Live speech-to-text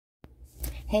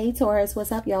Hey Taurus,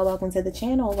 what's up y'all? Welcome to the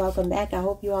channel. Welcome back. I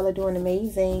hope you all are doing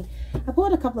amazing. I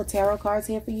pulled a couple of tarot cards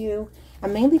here for you.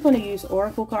 I'm mainly going to use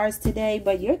oracle cards today,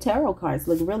 but your tarot cards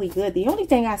look really good. The only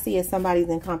thing I see is somebody's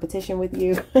in competition with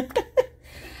you.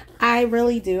 I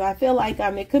really do. I feel like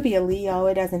it could be a Leo.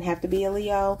 It doesn't have to be a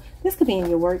Leo. This could be in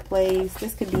your workplace.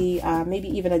 This could be maybe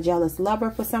even a jealous lover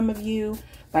for some of you.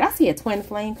 But I see a twin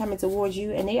flame coming towards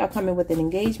you, and they are coming with an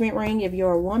engagement ring. If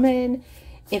you're a woman,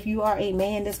 if you are a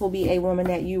man, this will be a woman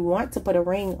that you want to put a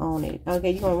ring on it.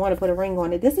 Okay, you're going to want to put a ring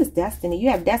on it. This is destiny. You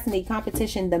have destiny,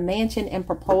 competition, the mansion, and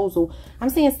proposal. I'm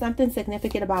seeing something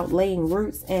significant about laying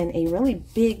roots in a really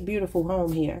big, beautiful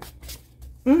home here.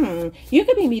 You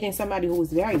could be meeting somebody who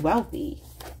is very wealthy,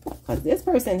 because this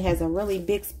person has a really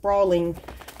big, sprawling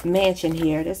mansion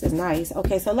here. This is nice.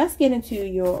 Okay, so let's get into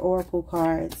your oracle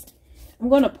cards. I'm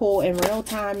going to pull in real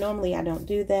time. Normally, I don't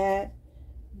do that,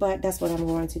 but that's what I'm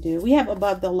going to do. We have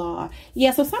above the law.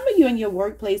 Yeah, so some of you in your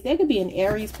workplace, there could be an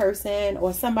Aries person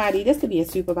or somebody. This could be a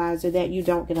supervisor that you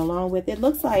don't get along with. It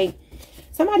looks like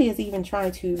somebody is even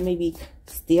trying to maybe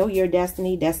steal your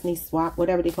destiny, destiny swap,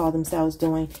 whatever they call themselves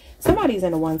doing. Somebody's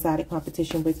in a one-sided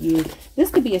competition with you. This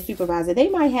could be a supervisor. They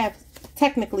might have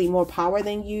technically more power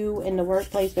than you in the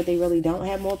workplace, but they really don't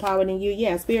have more power than you.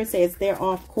 Yeah, Spirit says they're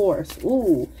off course.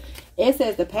 Ooh. It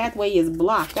says the pathway is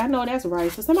blocked. I know that's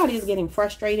right. So somebody is getting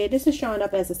frustrated. This is showing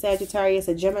up as a Sagittarius,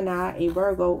 a Gemini, a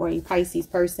Virgo, or a Pisces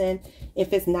person.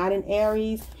 If it's not an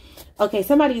Aries. Okay,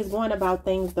 somebody is going about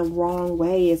things the wrong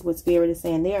way is what Spirit is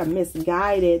saying. They are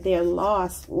misguided. They're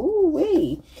lost. Ooh,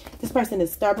 wee. This person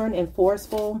is stubborn and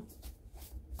forceful,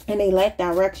 and they lack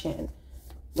direction.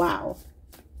 Wow.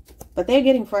 But they're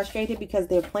getting frustrated because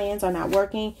their plans are not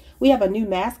working. We have a new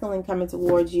masculine coming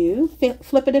towards you.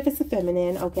 Flip it if it's a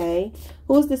feminine, okay?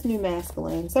 Who is this new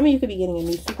masculine? Some of you could be getting a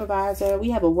new supervisor. We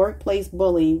have a workplace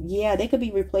bully. Yeah, they could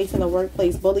be replacing a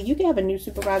workplace bully. You could have a new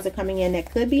supervisor coming in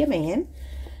that could be a man.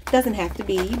 Doesn't have to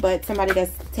be, but somebody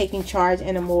that's taking charge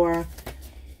in a more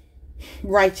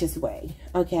righteous way,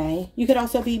 okay? You could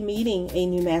also be meeting a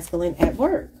new masculine at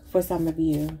work for some of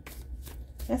you.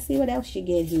 Let's see what else you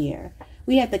get here.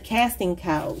 We have the casting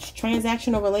couch,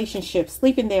 transactional relationships,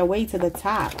 sleeping their way to the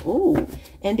top. Ooh,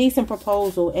 indecent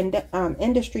proposal, and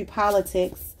industry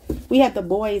politics. We have the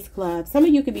boys club. Some of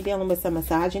you could be dealing with some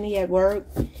misogyny at work.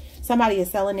 Somebody is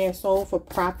selling their soul for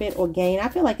profit or gain. I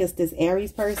feel like it's this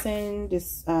Aries person,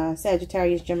 this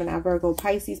Sagittarius, Gemini, Virgo,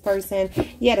 Pisces person.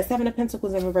 Yeah, the Seven of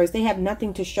Pentacles in reverse. They have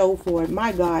nothing to show for it.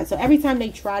 My God. So every time they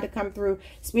try to come through,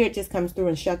 Spirit just comes through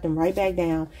and shut them right back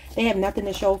down. They have nothing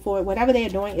to show for it. Whatever they are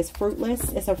doing is fruitless.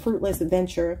 It's a fruitless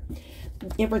venture.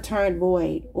 It returned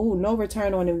void. Ooh, no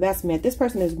return on investment. This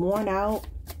person is worn out.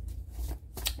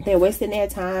 They're wasting their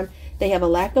time. They have a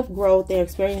lack of growth. They're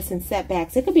experiencing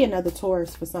setbacks. It could be another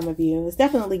Taurus for some of you. It's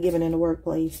definitely given in the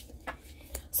workplace.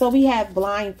 So we have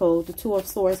blindfold, the Two of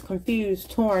Swords, confused,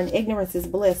 torn, ignorance is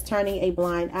bliss, turning a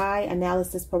blind eye,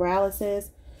 analysis paralysis.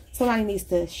 Somebody needs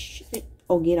to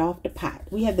get off the pot.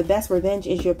 We have the best revenge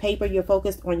is your paper. You're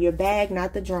focused on your bag,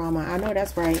 not the drama. I know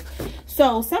that's right.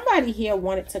 So somebody here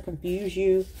wanted to confuse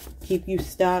you, keep you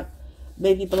stuck,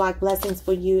 maybe block blessings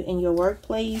for you in your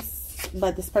workplace.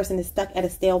 But this person is stuck at a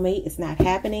stalemate. It's not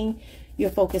happening. You're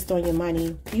focused on your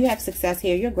money. You have success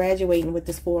here. You're graduating with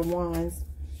this Four of Wands.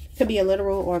 Could be a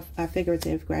literal or a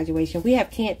figurative graduation. We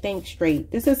have can't think straight.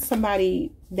 This is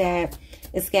somebody that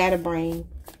is scatterbrained.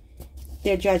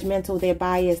 They're judgmental. They're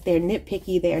biased. They're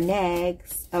nitpicky. They're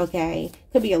nags. Okay.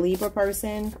 Could be a Libra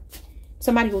person.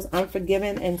 Somebody who's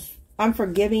unforgiving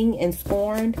and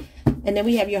scorned. And then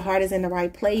we have your heart is in the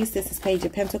right place. This is Page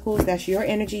of Pentacles. That's your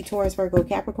energy, Taurus, Virgo,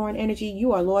 Capricorn energy.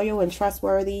 You are loyal and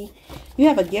trustworthy. You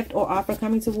have a gift or offer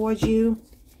coming towards you.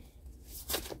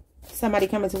 Somebody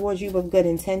coming towards you with good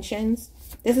intentions.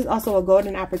 This is also a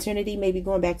golden opportunity, maybe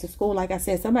going back to school. Like I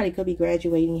said, somebody could be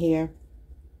graduating here.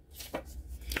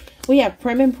 We have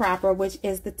prim and proper, which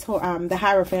is the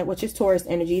Hierophant, which is Taurus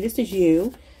energy. This is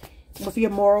you with your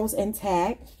morals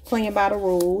intact, playing by the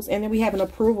rules. And then we have an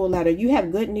approval letter. You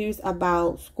have good news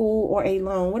about school or a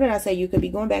loan. What did I say? You could be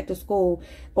going back to school,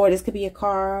 or this could be a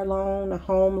car loan, a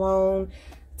home loan.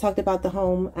 Talked about the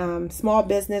home, small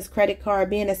business, credit card,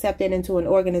 being accepted into an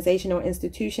organization or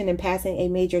institution and passing a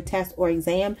major test or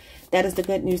exam. That is the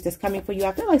good news that's coming for you.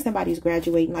 I feel like somebody's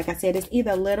graduating. Like I said, it's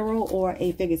either literal or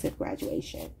a figurative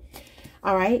graduation.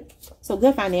 All right. So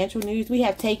good financial news. We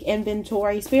have take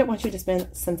inventory. Spirit wants you to spend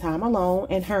some time alone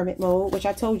in hermit mode, which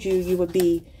I told you you would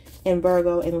be in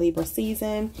Virgo and Libra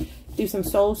season. Do some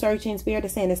soul searching. Spirit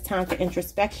is saying it's time for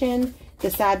introspection.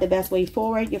 Decide the best way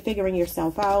forward. You're figuring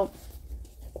yourself out.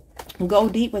 Go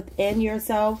deep within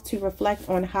yourself to reflect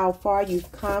on how far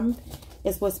you've come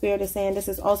is what Spirit is saying. This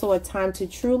is also a time to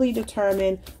truly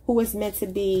determine who is meant to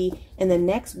be in the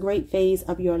next great phase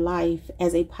of your life,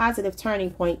 as a positive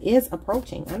turning point is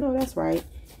approaching. I know that's right.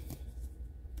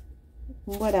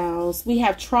 What else? We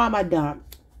have trauma dump.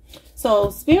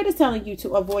 So Spirit is telling you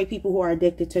to avoid people who are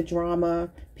addicted to drama,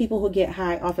 people who get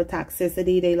high off of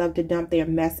toxicity. They love to dump their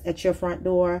mess at your front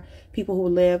door. People who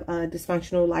live a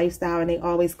dysfunctional lifestyle and they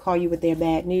always call you with their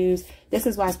bad news. This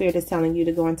is why Spirit is telling you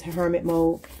to go into hermit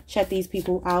mode. Shut these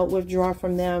people out, withdraw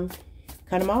from them,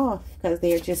 cut them off, because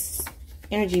they're just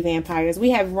energy vampires.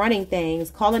 We have running things,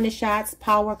 calling the shots,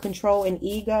 power, control, and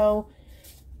ego.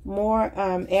 More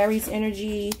Aries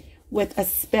energy. With a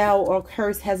spell or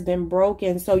curse has been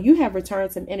broken. So you have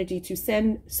returned some energy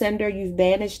to sender. You've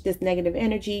banished this negative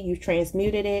energy. You've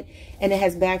transmuted it. And it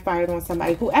has backfired on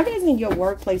somebody. Whoever is in your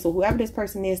workplace or whoever this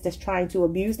person is that's trying to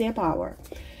abuse their power,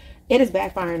 it is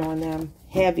backfiring on them.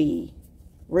 Heavy.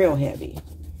 Real heavy.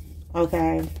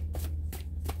 Okay.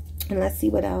 And let's see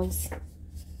what else.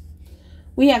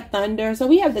 We have thunder. So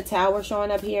we have the tower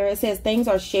showing up here. It says things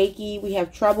are shaky. We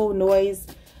have trouble, noise,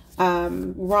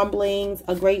 rumblings,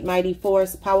 a great mighty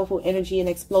force, powerful energy, an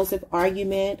explosive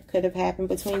argument could have happened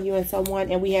between you and someone.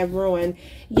 And we have ruin.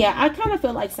 Yeah, I kind of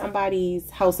feel like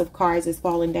somebody's house of cards is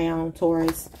falling down,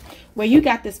 Taurus. Where you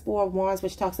got this Four of Wands,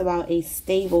 which talks about a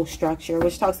stable structure,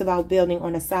 which talks about building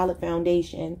on a solid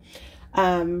foundation.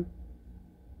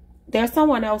 There's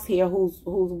someone else here whose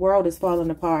world is falling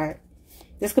apart.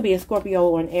 This could be a Scorpio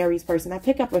or an Aries person. I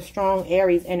pick up a strong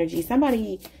Aries energy.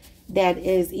 Somebody that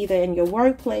is either in your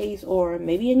workplace or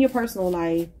maybe in your personal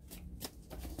life.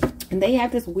 And they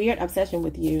have this weird obsession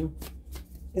with you.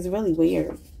 It's really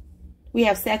weird. We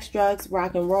have sex, drugs,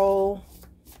 rock and roll.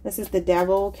 This is the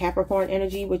devil, Capricorn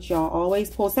energy, which y'all always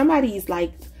pull. Somebody's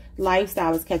like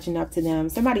lifestyle is catching up to them.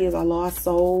 Somebody is a lost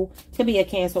soul. Could be a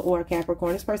Cancer or a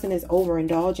Capricorn. This person is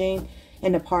overindulging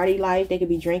in the party life. They could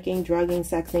be drinking, drugging,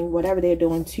 sexing, whatever they're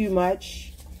doing too much.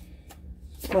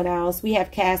 What else? We have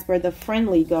Casper, the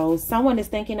friendly ghost. Someone is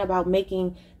thinking about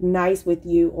making nice with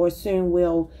you or soon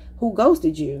will, who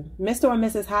ghosted you. Mr. or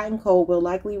Mrs. Hot and Cold will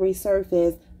likely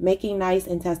resurface, making nice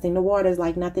and testing the waters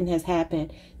like nothing has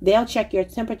happened. They'll check your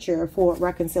temperature for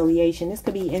reconciliation. This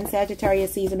could be in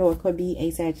Sagittarius season or it could be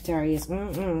a Sagittarius.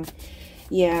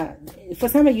 Yeah, for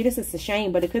some of you, this is a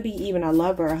shame, but it could be even a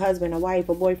lover, a husband, a wife,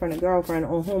 a boyfriend, a girlfriend,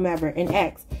 or whomever, an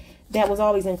ex that was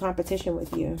always in competition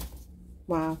with you.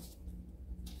 Wow.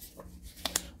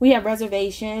 We have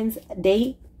reservations,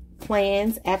 date,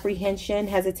 plans, apprehension,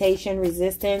 hesitation,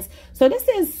 resistance. So this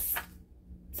is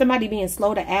somebody being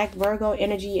slow to act, Virgo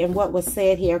energy, and what was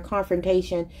said here,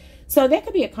 confrontation. So there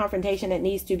could be a confrontation that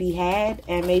needs to be had,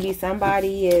 and maybe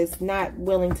somebody is not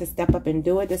willing to step up and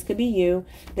do it. This could be you.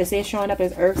 This is showing up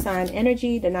as Earth sign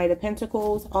energy, the Knight of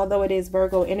Pentacles. Although it is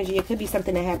Virgo energy, it could be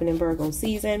something that happened in Virgo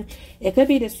season. It could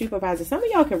be the supervisor. Some of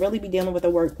y'all could really be dealing with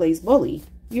a workplace bully.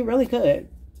 You really could.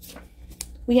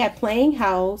 We have playing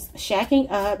house, shacking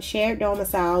up, shared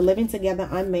domicile, living together,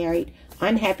 unmarried,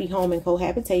 unhappy home, and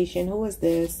cohabitation. Who is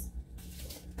this?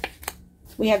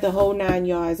 We have the whole 9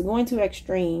 yards, going to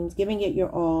extremes, giving it your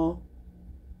all,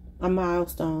 a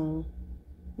milestone.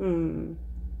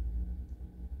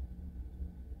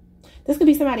 This could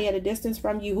be somebody at a distance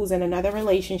from you who's in another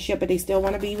relationship, but they still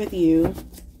want to be with you.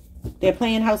 They're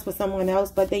playing house with someone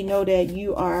else, but they know that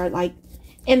you are like,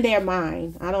 in their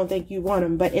mind, I don't think you want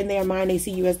them, but in their mind, they see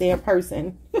you as their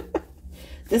person.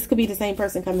 This could be the same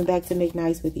person coming back to make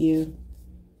nice with you.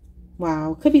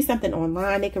 Wow. Could be something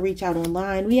online. They could reach out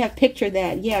online. We have picture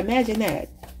that. Yeah, imagine that.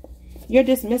 You're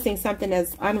dismissing something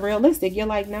that's unrealistic. You're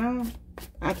like, nah,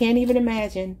 I can't even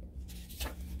imagine.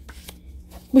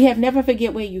 We have never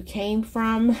forget where you came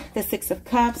from. The 6 of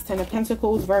Cups, 10 of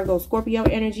Pentacles, Virgo, Scorpio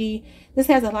energy. This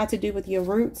has a lot to do with your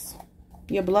roots,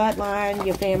 your bloodline,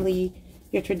 your family,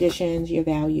 your traditions, your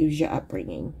values, your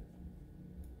upbringing.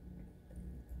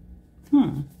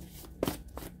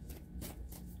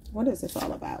 What is this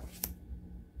all about?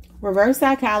 Reverse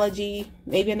psychology.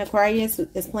 Maybe an Aquarius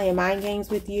is playing mind games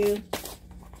with you.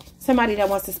 Somebody that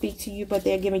wants to speak to you, but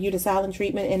they're giving you the silent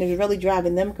treatment and it's really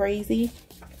driving them crazy.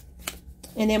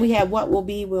 And then we have what will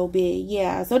be, will be.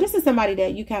 Yeah, so this is somebody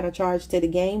that you kind of charge to the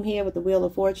game here with the Wheel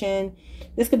of Fortune.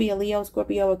 This could be a Leo,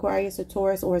 Scorpio, Aquarius, a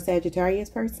Taurus, or a Sagittarius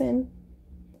person.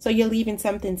 So you're leaving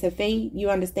something to fate. You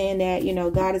understand that, you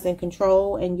know, God is in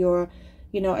control and you're,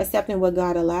 you know, accepting what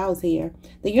God allows here.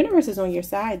 The universe is on your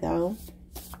side, though,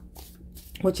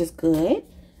 which is good.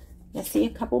 Let's see a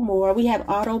couple more. We have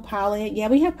autopilot. Yeah,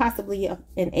 we have possibly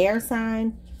an air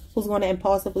sign who's going to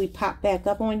impulsively pop back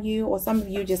up on you, or some of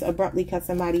you just abruptly cut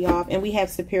somebody off. And we have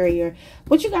superior.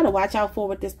 What you got to watch out for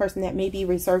with this person that may be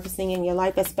resurfacing in your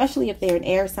life, especially if they're an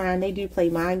air sign, they do play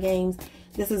mind games.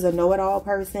 This is a know-it-all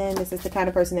person. This is the kind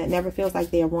of person that never feels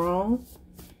like they're wrong.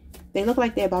 They look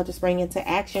like they're about to spring into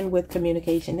action with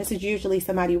communication. This is usually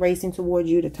somebody racing towards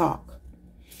you to talk.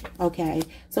 Okay,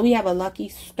 so we have a lucky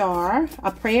star.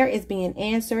 A prayer is being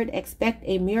answered. Expect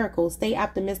a miracle. Stay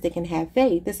optimistic and have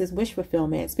faith. This is wish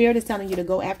fulfillment. Spirit is telling you to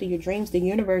go after your dreams. The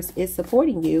universe is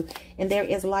supporting you, and there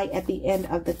is light at the end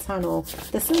of the tunnel.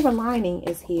 The silver lining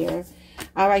is here.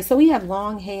 All right, so we have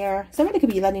long hair. Somebody could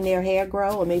be letting their hair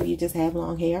grow, or maybe you just have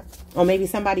long hair, or maybe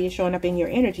somebody is showing up in your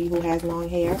energy who has long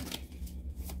hair.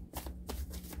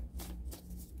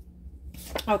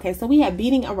 Okay, so we have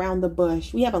beating around the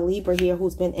bush. We have a Libra here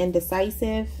who's been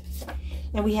indecisive.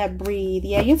 And we have breathe.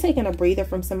 Yeah, you're taking a breather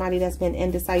from somebody that's been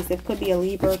indecisive. Could be a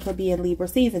Libra, could be in Libra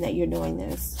season that you're doing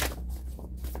this.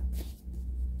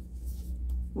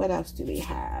 What else do we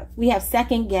have? We have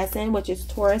second guessing, which is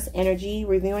Taurus energy.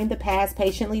 Reviewing the past,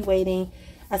 patiently waiting,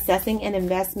 assessing an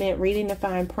investment, reading the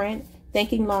fine print,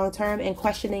 thinking long term, and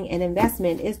questioning an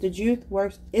investment. Is the juice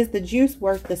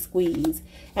worth the squeeze?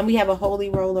 And we have a holy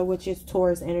roller, which is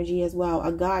Taurus energy as well,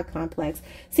 a God complex.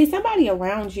 See, somebody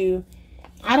around you,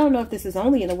 I don't know if this is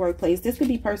only in the workplace. This could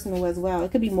be personal as well.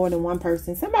 It could be more than one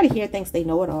person. Somebody here thinks they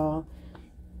know it all.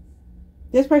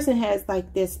 This person has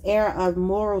like this air of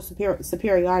moral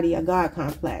superiority, a God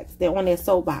complex. They're on their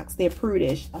soapbox. They're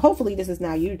prudish. Hopefully this is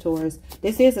not you, Taurus.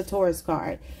 This is a Taurus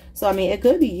card. So, I mean, it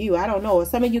could be you. I don't know. Or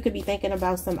some of you could be thinking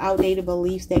about some outdated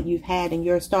beliefs that you've had, and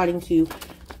you're starting to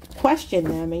question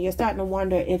them, and you're starting to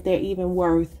wonder if they're even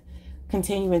worth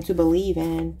continuing to believe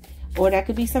in. Or that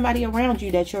could be somebody around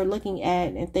you that you're looking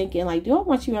at and thinking, like, do I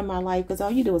want you in my life? Because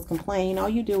all you do is complain. All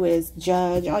you do is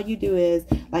judge. All you do is,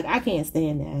 like, I can't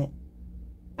stand that.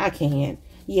 I can't.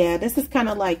 Yeah, this is kind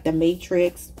of like the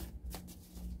Matrix.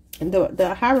 And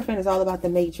the Hierophant is all about the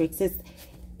Matrix.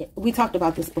 We talked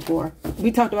about this before.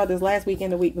 We talked about this last week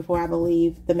and the week before, I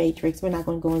believe, the Matrix. We're not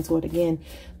going to go into it again.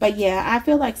 But yeah, I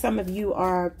feel like some of you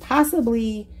are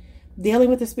possibly dealing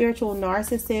with a spiritual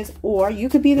narcissist, or you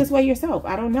could be this way yourself.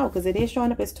 I don't know, because it is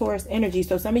showing up as Taurus energy.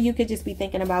 So some of you could just be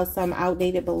thinking about some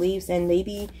outdated beliefs, and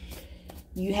maybe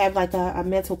you have like a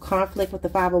mental conflict with the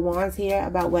Five of Wands here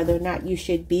about whether or not you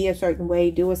should be a certain way,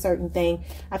 do a certain thing.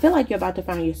 I feel like you're about to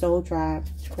find your soul tribe.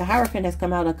 The Hierophant has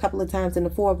come out a couple of times, and the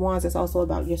Four of Wands is also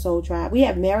about your soul tribe. We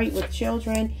have married with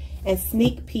children and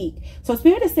sneak peek. So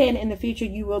Spirit is saying in the future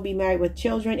you will be married with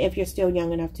children. If you're still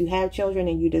young enough to have children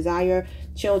and you desire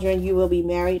children, you will be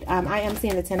married. I am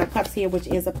seeing the Ten of Cups here, which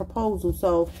is a proposal.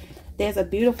 So there's a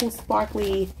beautiful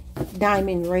sparkly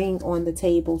diamond ring on the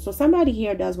table. So somebody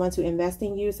here does want to invest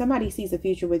in you. Somebody sees a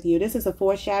future with you. This is a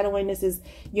foreshadowing. This is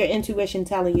your intuition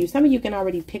telling you. Some of you can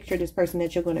already picture this person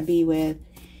that you're going to be with.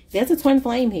 There's a twin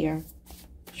flame here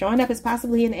showing up as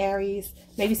possibly an Aries,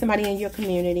 maybe somebody in your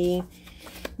community.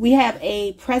 We have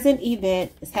a present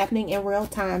event. It's happening in real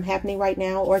time, happening right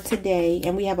now or today,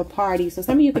 and we have a party. So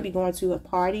some of you could be going to a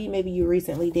party. Maybe you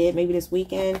recently did, maybe this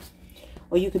weekend.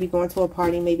 Or you could be going to a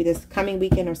party maybe this coming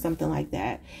weekend or something like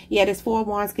that. Yeah, this Four of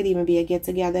Wands could even be a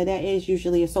get-together. That is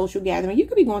usually a social gathering. You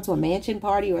could be going to a mansion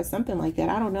party or something like that.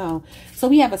 I don't know. So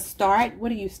we have a start.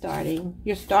 What are you starting?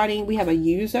 You're starting. We have a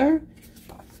user.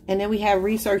 And then we have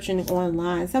researching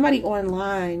online. Somebody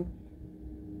online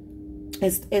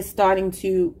is starting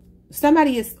to...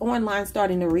 Somebody is online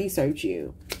starting to research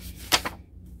you.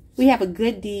 We have a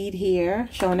good deed here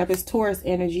showing up as Taurus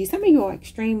energy. Some of you are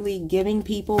extremely giving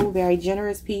people, very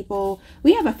generous people.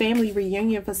 We have a family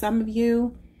reunion for some of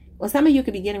you. Or some of you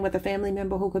could be getting with a family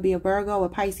member who could be a Virgo, a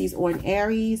Pisces, or an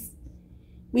Aries.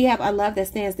 We have a love that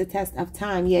stands the test of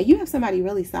time. Yeah, you have somebody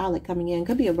really solid coming in.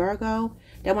 Could be a Virgo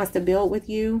that wants to build with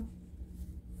you.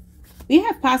 We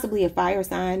have possibly a fire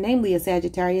sign, namely a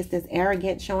Sagittarius that's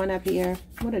arrogant showing up here.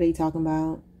 What are they talking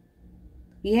about?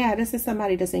 Yeah, this is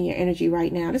somebody that's in your energy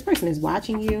right now. This person is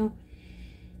watching you.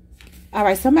 All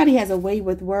right, somebody has a way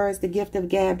with words, the gift of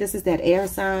gab. This is that air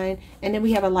sign. And then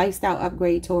we have a lifestyle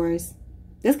upgrade, Taurus.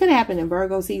 This could happen in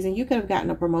Virgo season. You could have gotten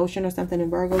a promotion or something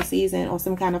in Virgo season, or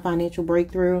some kind of financial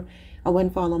breakthrough, a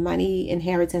windfall of money,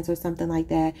 inheritance, or something like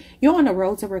that. You're on the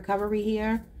road to recovery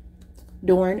here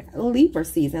during Libra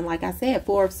season. Like I said,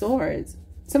 Four of Swords.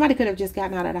 Somebody could have just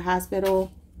gotten out of the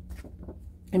hospital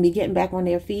and be getting back on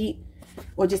their feet.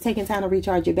 Or just taking time to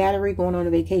recharge your battery, going on a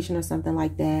vacation or something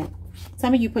like that.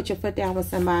 Some of you put your foot down with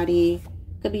somebody.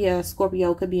 Could be a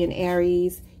Scorpio, could be an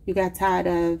Aries. You got tired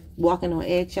of walking on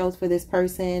eggshells for this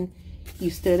person. You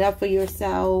stood up for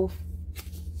yourself.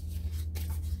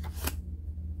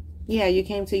 Yeah, you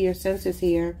came to your senses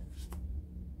here.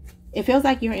 It feels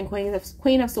like you're in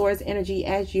Queen of Swords energy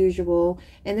as usual.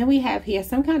 And then we have here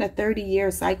some kind of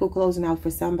 30-year cycle closing out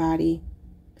for somebody.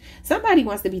 Somebody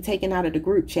wants to be taken out of the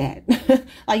group chat.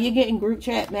 Like you're getting group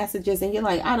chat messages and you're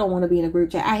like, I don't want to be in a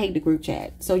group chat. I hate the group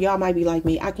chat. So y'all might be like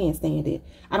me. I can't stand it.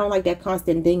 I don't like that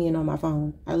constant dinging on my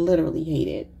phone. I literally hate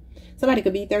it. Somebody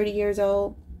could be 30 years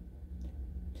old.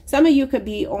 Some of you could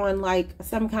be on like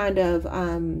some kind of,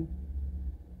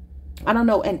 I don't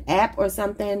know, an app or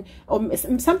something, or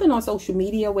something on social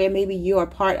media where maybe you're a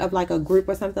part of like a group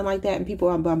or something like that, and people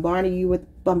are bombarding you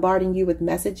with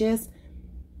messages.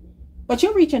 But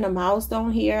you're reaching a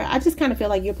milestone here. I just kind of feel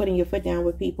like you're putting your foot down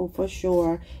with people for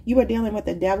sure. You are dealing with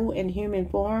the devil in human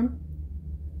form.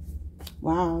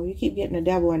 Wow, you keep getting the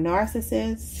devil, a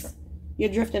narcissist. You're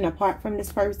drifting apart from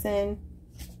this person.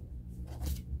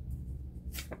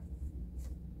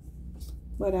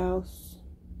 What else?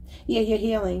 Yeah, you're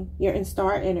healing. You're in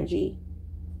star energy.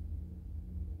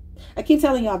 I keep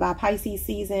telling y'all about Pisces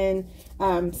season.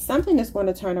 Something is going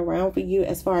to turn around for you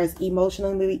as far as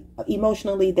emotionally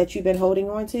that you've been holding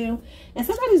on to. And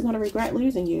somebody's going to regret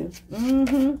losing you.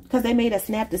 Because they made a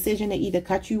snap decision to either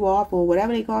cut you off or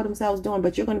whatever they call themselves doing.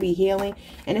 But you're going to be healing.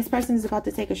 And this person is about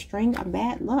to take a string of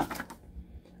bad luck.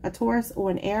 A Taurus or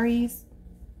an Aries.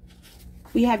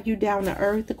 We have you down to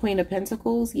earth, the Queen of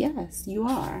Pentacles. Yes, you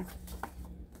are.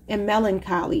 And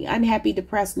melancholy, unhappy,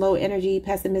 depressed, low energy,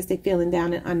 pessimistic, feeling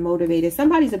down and unmotivated.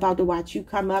 Somebody's about to watch you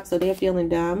come up, so they're feeling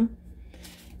dumb.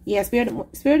 Yeah,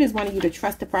 Spirit is wanting you to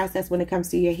trust the process when it comes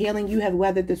to your healing. You have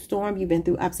weathered the storm. You've been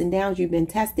through ups and downs. You've been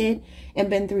tested and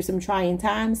been through some trying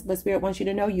times. But Spirit wants you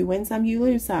to know you win some, you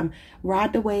lose some.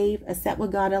 Ride the wave, accept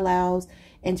what God allows,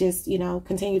 and just, you know,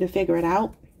 continue to figure it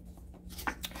out.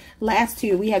 Last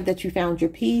two, we have that you found your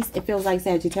peace. It feels like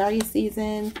Sagittarius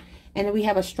season. And then we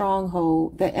have a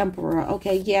stronghold, the Emperor.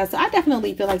 Okay, yeah, so I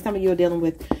definitely feel like some of you are dealing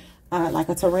with like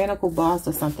a tyrannical boss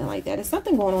or something like that. There's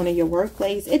something going on in your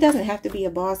workplace. It doesn't have to be a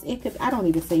boss. It could, I don't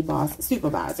even say boss,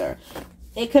 supervisor.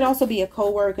 It could also be a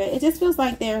co-worker. It just feels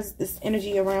like there's this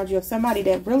energy around you of somebody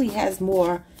that really has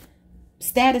more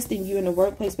status than you in the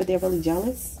workplace, but they're really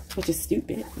jealous, which is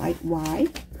stupid. Like, why?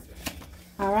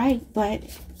 All right, but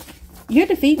you're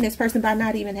defeating this person by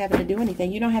not even having to do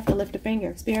anything. You don't have to lift a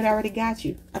finger. Spirit already got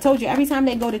you. I told you, every time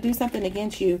they go to do something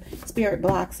against you, Spirit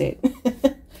blocks it.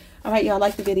 All right, y'all,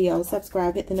 like the video.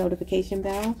 Subscribe, hit the notification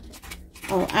bell.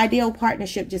 Oh, ideal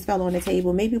partnership just fell on the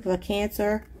table. Maybe with a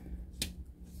Cancer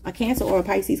or a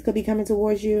Pisces could be coming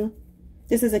towards you.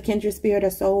 This is a kindred spirit, a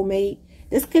soulmate.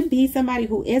 This could be somebody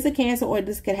who is a Cancer, or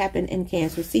this could happen in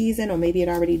Cancer season, or maybe it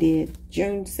already did.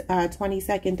 June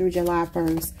 22nd through July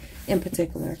 1st in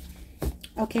particular.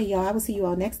 Okay, y'all, I will see you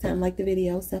all next time. Like the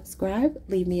video, subscribe,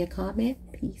 leave me a comment.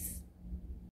 Peace.